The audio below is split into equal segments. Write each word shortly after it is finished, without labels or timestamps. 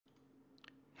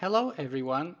Hello,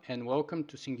 everyone, and welcome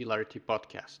to Singularity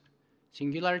Podcast.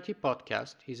 Singularity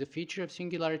Podcast is a feature of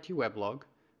Singularity weblog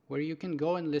where you can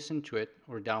go and listen to it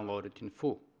or download it in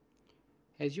full.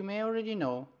 As you may already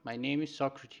know, my name is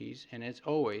Socrates, and as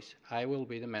always, I will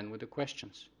be the man with the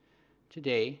questions.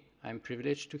 Today, I'm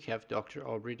privileged to have Dr.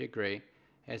 Aubrey de Grey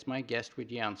as my guest with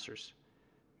the answers.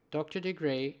 Dr. de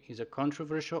Grey is a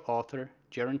controversial author,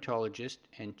 gerontologist,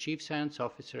 and chief science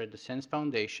officer at the SENS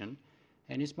Foundation,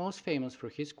 and is most famous for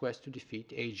his quest to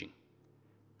defeat aging.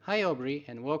 Hi, Aubrey,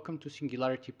 and welcome to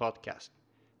Singularity Podcast.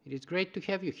 It is great to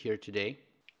have you here today.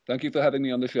 Thank you for having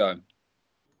me on the show.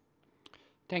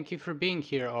 Thank you for being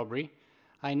here, Aubrey.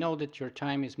 I know that your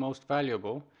time is most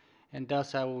valuable, and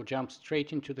thus I will jump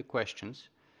straight into the questions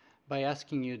by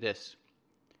asking you this.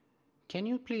 Can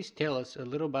you please tell us a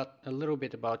little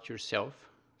bit about yourself,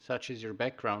 such as your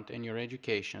background and your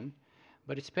education,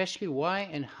 but especially why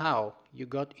and how you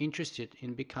got interested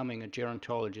in becoming a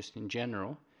gerontologist in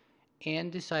general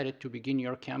and decided to begin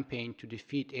your campaign to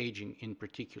defeat aging in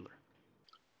particular?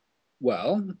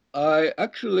 Well, I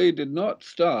actually did not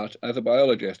start as a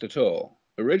biologist at all.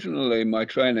 Originally, my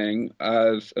training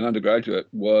as an undergraduate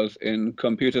was in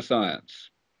computer science.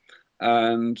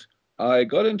 And I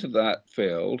got into that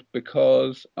field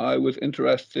because I was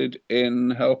interested in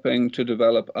helping to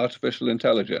develop artificial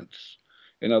intelligence.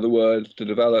 In other words, to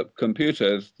develop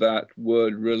computers that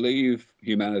would relieve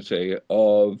humanity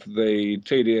of the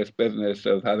tedious business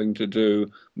of having to do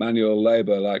manual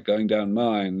labor like going down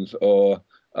mines or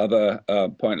other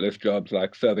pointless jobs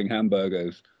like serving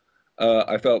hamburgers.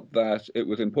 I felt that it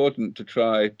was important to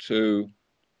try to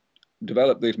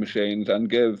develop these machines and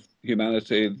give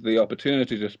humanity the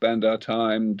opportunity to spend our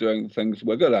time doing things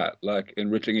we're good at, like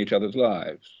enriching each other's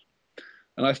lives.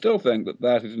 And I still think that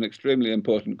that is an extremely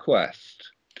important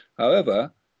quest.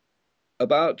 However,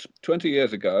 about 20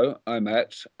 years ago, I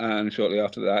met, and shortly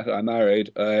after that, I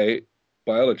married a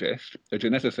biologist, a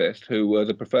geneticist, who was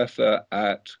a professor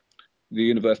at the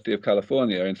University of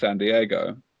California in San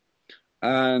Diego.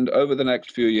 And over the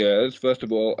next few years, first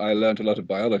of all, I learned a lot of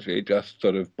biology just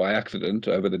sort of by accident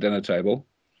over the dinner table.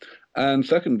 And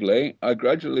secondly, I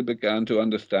gradually began to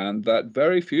understand that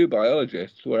very few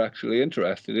biologists were actually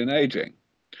interested in aging,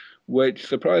 which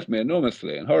surprised me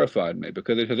enormously and horrified me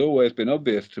because it has always been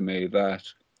obvious to me that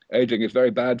aging is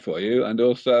very bad for you and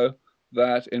also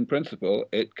that in principle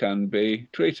it can be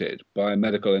treated by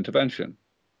medical intervention.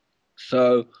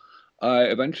 So I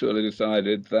eventually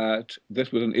decided that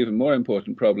this was an even more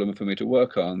important problem for me to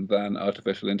work on than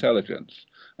artificial intelligence.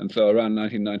 And so around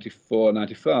 1994,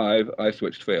 95, I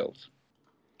switched fields.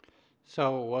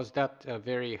 So, was that a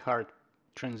very hard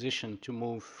transition to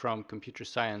move from computer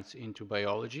science into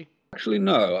biology? Actually,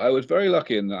 no, I was very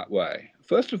lucky in that way.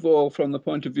 First of all, from the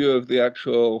point of view of the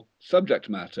actual subject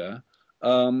matter,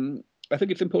 I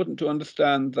think it's important to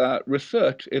understand that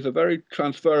research is a very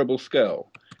transferable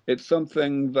skill. It's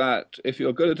something that if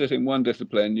you're good at it in one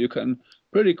discipline, you can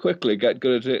pretty quickly get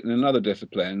good at it in another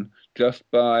discipline just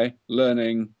by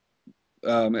learning,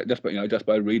 just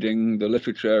by reading the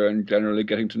literature and generally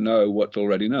getting to know what's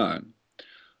already known.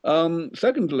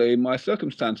 Secondly, my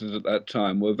circumstances at that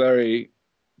time were very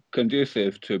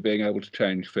conducive to being able to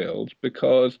change fields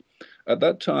because at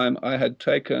that time I had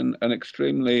taken an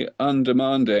extremely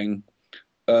undemanding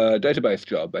database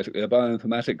job, basically a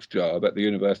bioinformatics job at the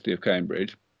University of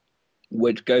Cambridge,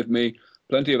 which gave me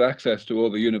plenty of access to all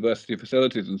the university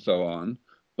facilities and so on,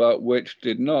 but which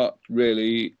did not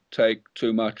really take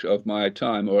too much of my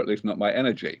time, or at least not my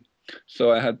energy.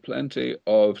 So I had plenty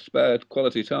of spare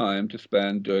quality time to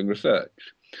spend doing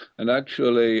research. And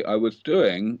actually, I was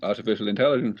doing artificial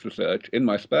intelligence research in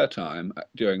my spare time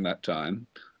during that time,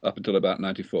 up until about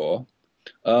 94,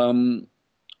 um,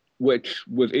 which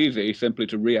was easy simply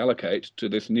to reallocate to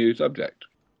this new subject.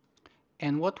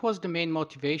 And what was the main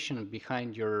motivation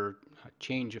behind your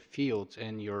change of fields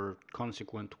and your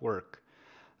consequent work?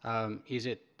 Is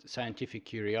it scientific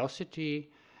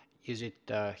curiosity? Is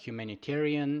it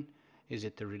humanitarian? Is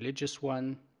it a religious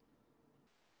one?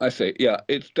 I see. Yeah,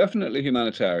 it's definitely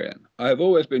humanitarian. I have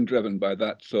always been driven by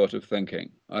that sort of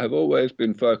thinking. I have always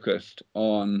been focused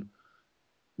on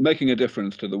making a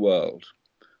difference to the world.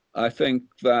 I think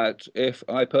that if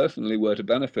I personally were to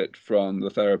benefit from the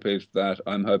therapies that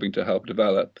I'm hoping to help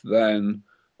develop, then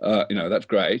that's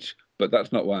great, but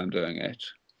that's not why I'm doing it.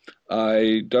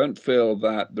 I don't feel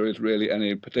that there is really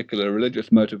any particular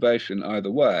religious motivation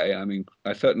either way. I mean,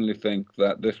 I certainly think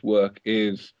that this work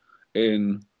is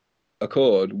in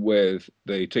accord with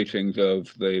the teachings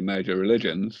of the major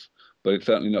religions, but it's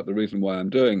certainly not the reason why I'm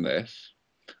doing this.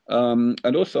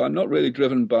 And also, I'm not really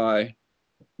driven by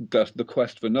just the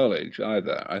quest for knowledge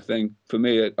either. I think for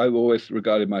me, I've always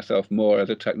regarded myself more as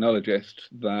a technologist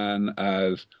than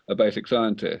as a basic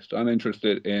scientist. I'm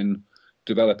interested in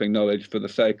developing knowledge for the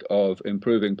sake of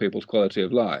improving people's quality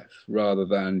of life rather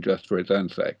than just for its own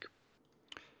sake.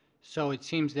 So it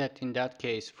seems that in that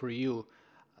case, for you,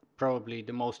 probably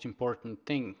the most important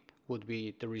thing would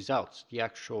be the results, the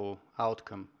actual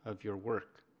outcome of your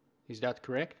work. Is that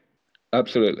correct?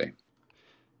 Absolutely.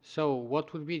 So,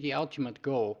 what would be the ultimate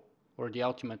goal or the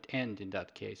ultimate end in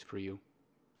that case for you?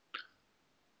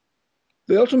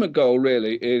 The ultimate goal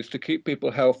really is to keep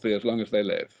people healthy as long as they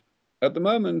live. At the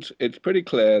moment, it's pretty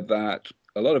clear that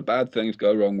a lot of bad things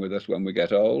go wrong with us when we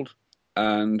get old,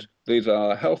 and these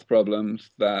are health problems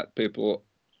that people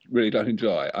really don't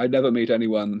enjoy. I never meet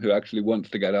anyone who actually wants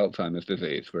to get Alzheimer's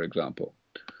disease, for example.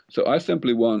 So I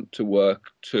simply want to work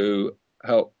to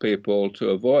help people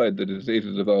to avoid the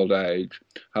diseases of old age,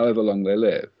 however long they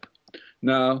live.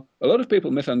 Now, a lot of people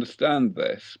misunderstand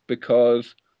this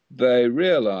because they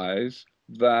realize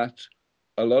that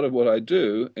a lot of what I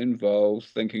do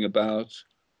involves thinking about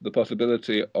the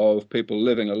possibility of people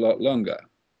living a lot longer.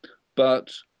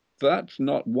 But that's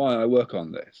not why I work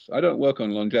on this. I don't work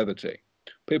on longevity.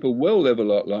 People will live a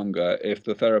lot longer if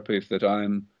the therapies that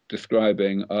I'm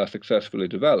describing are successfully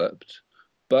developed,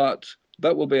 but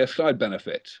that will be a side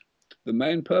benefit. The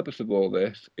main purpose of all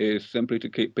this is simply to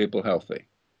keep people healthy.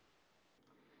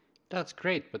 That's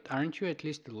great, but aren't you at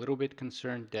least a little bit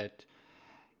concerned that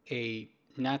a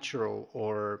natural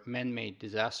or man made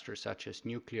disaster such as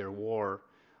nuclear war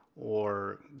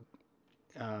or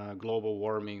global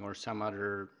warming or some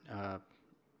other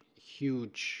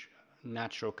huge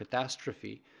natural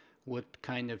catastrophe would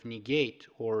kind of negate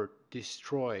or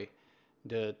destroy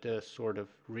the sort of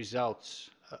results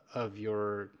of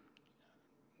your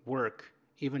work,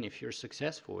 even if you're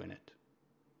successful in it?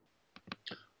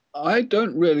 I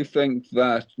don't really think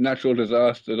that natural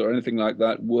disasters or anything like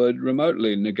that would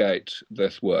remotely negate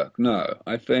this work. No,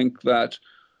 I think that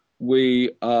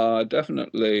we are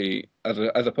definitely, as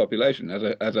a population,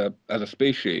 as a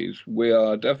species, we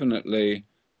are definitely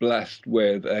blessed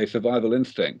with a survival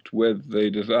instinct, with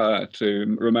the desire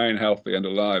to remain healthy and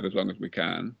alive as long as we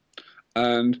can.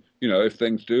 And, you know, if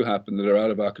things do happen that are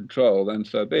out of our control, then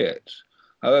so be it.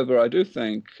 However, I do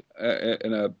think,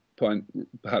 in a point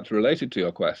perhaps related to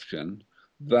your question,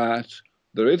 that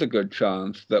there is a good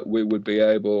chance that we would be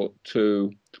able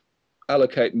to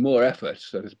allocate more effort,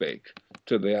 so to speak,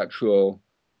 to the actual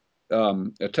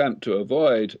attempt to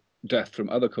avoid death from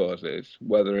other causes,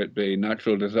 whether it be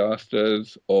natural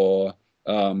disasters or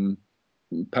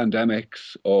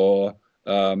pandemics or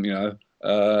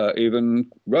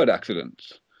even road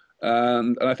accidents.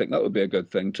 And I think that would be a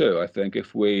good thing too. I think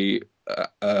if we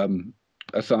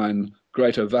assign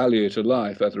greater value to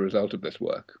life as a result of this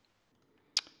work.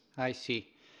 I see.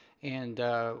 And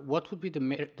what would be the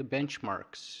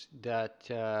benchmarks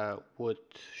that would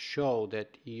show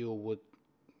that you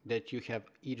have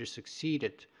either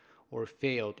succeeded or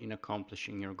failed in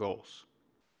accomplishing your goals?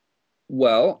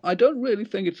 Well, I don't really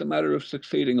think it's a matter of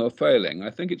succeeding or failing.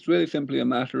 I think it's really simply a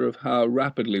matter of how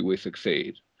rapidly we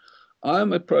succeed.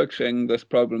 I'm approaching this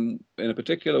problem in a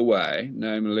particular way,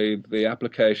 namely the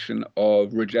application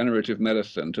of regenerative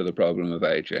medicine to the problem of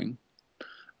aging.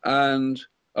 And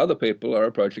other people are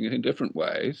approaching it in different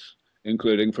ways,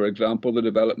 including, for example, the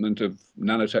development of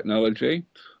nanotechnology,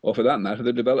 or for that matter,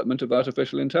 the development of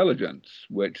artificial intelligence,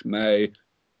 which may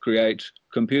create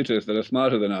computers that are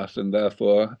smarter than us and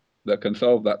therefore that can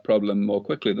solve that problem more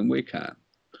quickly than we can.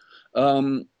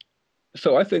 Um,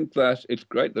 so I think that it's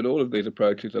great that all of these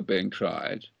approaches are being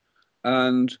tried.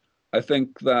 And I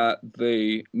think that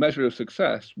the measure of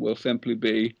success will simply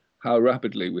be how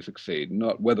rapidly we succeed,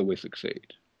 not whether we succeed.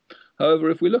 However,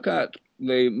 if we look at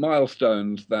the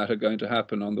milestones that are going to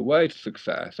happen on the way to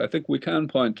success, I think we can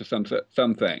point to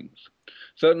some things.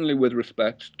 Certainly with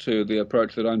respect to the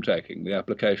approach that I'm taking, the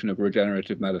application of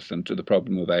regenerative medicine to the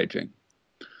problem of aging.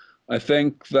 I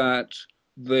think that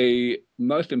the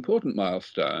most important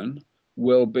milestone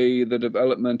will be the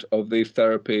development of these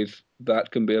therapies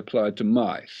that can be applied to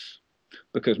mice,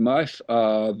 because mice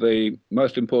are the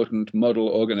most important model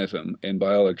organism in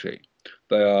biology.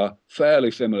 They are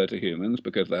fairly similar to humans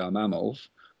because they are mammals,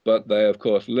 but they of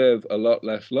course live a lot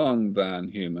less long than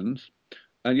humans,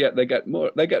 and yet they get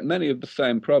many of the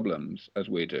same problems as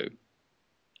we do,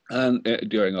 and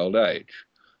during old age.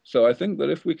 So I think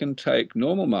that if we can take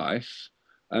normal mice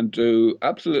and do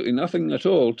absolutely nothing at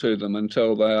all to them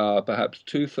until they are perhaps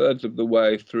two-thirds of the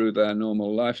way through their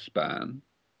normal lifespan,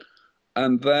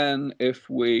 and then if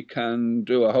we can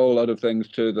do a whole lot of things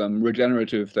to them,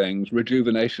 regenerative things,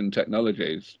 rejuvenation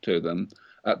technologies to them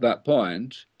at that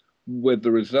point, with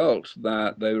the result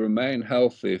that they remain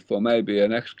healthy for maybe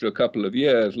an extra couple of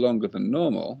years longer than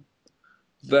normal,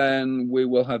 then we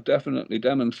will have definitely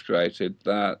demonstrated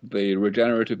that the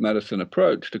regenerative medicine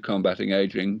approach to combating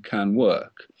aging can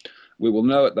work. We will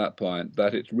know at that point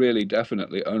that it's really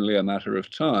definitely only a matter of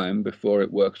time before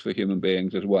it works for human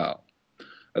beings as well.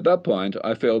 At that point,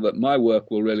 I feel that my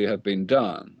work will really have been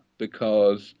done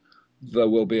because there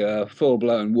will be a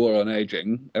full-blown war on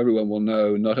aging. Everyone will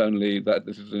know not only that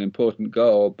this is an important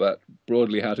goal, but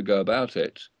broadly how to go about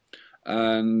it.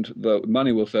 And the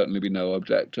money will certainly be no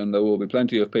object, and there will be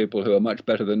plenty of people who are much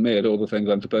better than me at all the things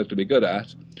I'm supposed to be good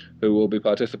at, who will be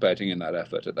participating in that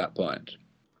effort at that point.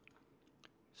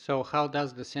 So, how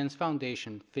does the SENS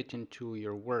Foundation fit into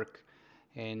your work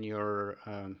and your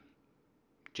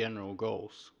general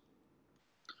goals?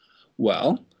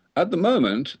 Well, at the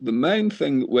moment, the main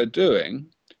thing that we're doing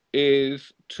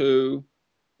is to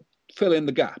fill in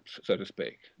the gaps, so to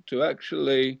speak, to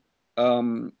actually,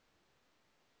 um,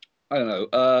 I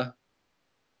don't know,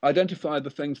 identify the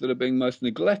things that are being most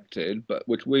neglected, but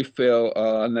which we feel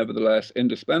are nevertheless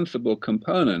indispensable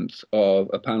components of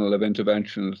a panel of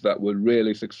interventions that would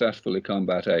really successfully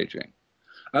combat aging.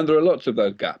 And there are lots of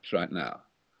those gaps right now.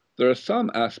 There are some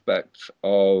aspects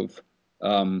of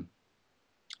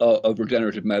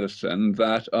regenerative medicine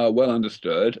that are well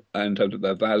understood in terms of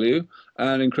their value,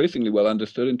 and increasingly well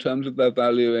understood in terms of their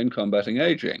value in combating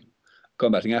aging,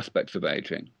 combating aspects of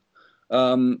aging.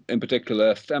 In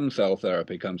particular, stem cell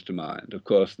therapy comes to mind. Of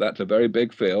course, that's a very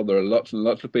big field. There are lots and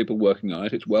lots of people working on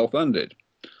it. It's well funded.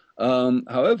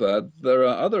 However, there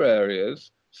are other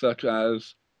areas, such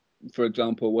as, for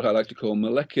example, what I like to call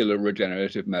molecular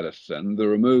regenerative medicine, the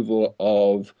removal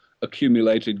of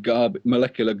accumulated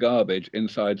molecular garbage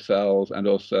inside cells and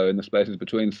also in the spaces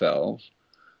between cells.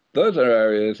 Those are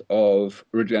areas of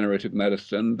regenerative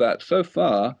medicine that so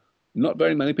far not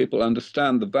very many people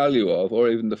understand the value of or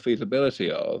even the feasibility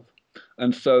of.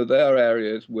 And so they are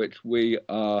areas which we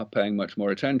are paying much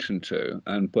more attention to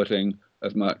and putting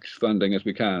as much funding as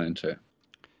we can into.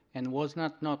 Was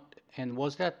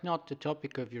that not the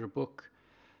topic of your book,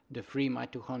 The Free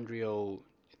Mitochondrial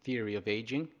Theory of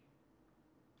Aging?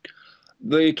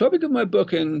 The topic of my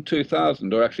book in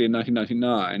 2000, or actually in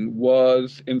 1999,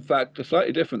 was in fact a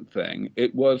slightly different thing.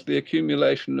 It was the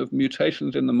accumulation of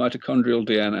mutations in the mitochondrial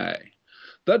DNA.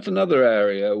 That's another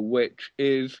area which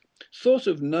is sort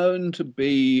of known to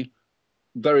be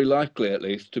very likely, at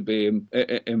least, to be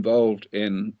involved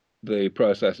in the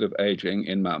process of aging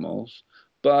in mammals,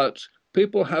 but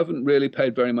people haven't really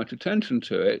paid very much attention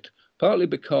to it, partly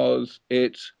because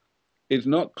it is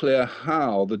not clear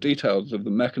how the details of the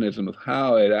mechanism of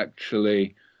how it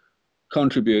actually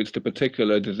contributes to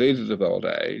particular diseases of old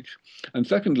age. And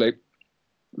secondly,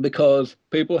 because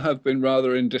people have been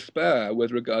rather in despair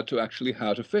with regard to actually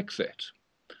how to fix it.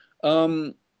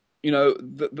 Um,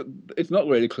 it's not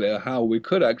really clear how we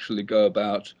could actually go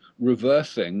about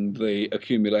reversing the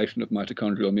accumulation of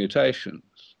mitochondrial mutations.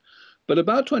 But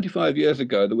about 25 years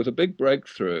ago, there was a big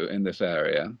breakthrough in this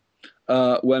area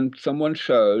when someone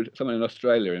in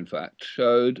Australia, in fact,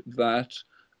 showed that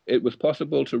it was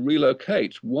possible to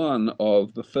relocate one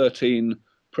of the 13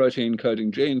 protein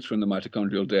coding genes from the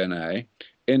mitochondrial DNA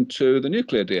into the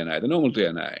nuclear DNA, the normal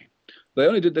DNA. They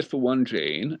only did this for one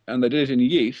gene, and they did it in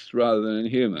yeast rather than in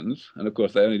humans. And of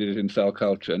course, they only did it in cell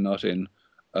culture, not in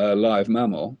live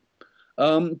mammal.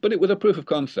 But it was a proof of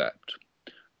concept.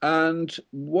 And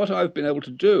what I've been able to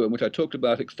do, and which I talked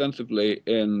about extensively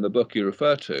in the book you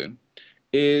refer to,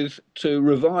 is to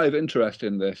revive interest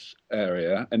in this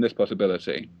area, in this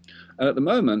possibility. And at the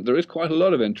moment, there is quite a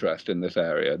lot of interest in this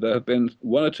area. There have been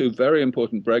one or two very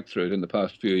important breakthroughs in the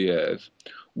past few years,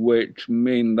 which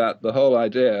mean that the whole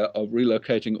idea of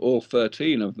relocating all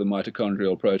 13 of the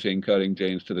mitochondrial protein coding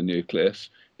genes to the nucleus,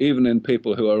 even in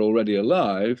people who are already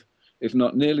alive, is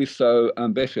not nearly so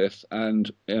ambitious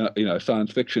and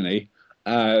science fiction-y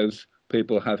as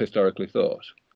people have historically thought.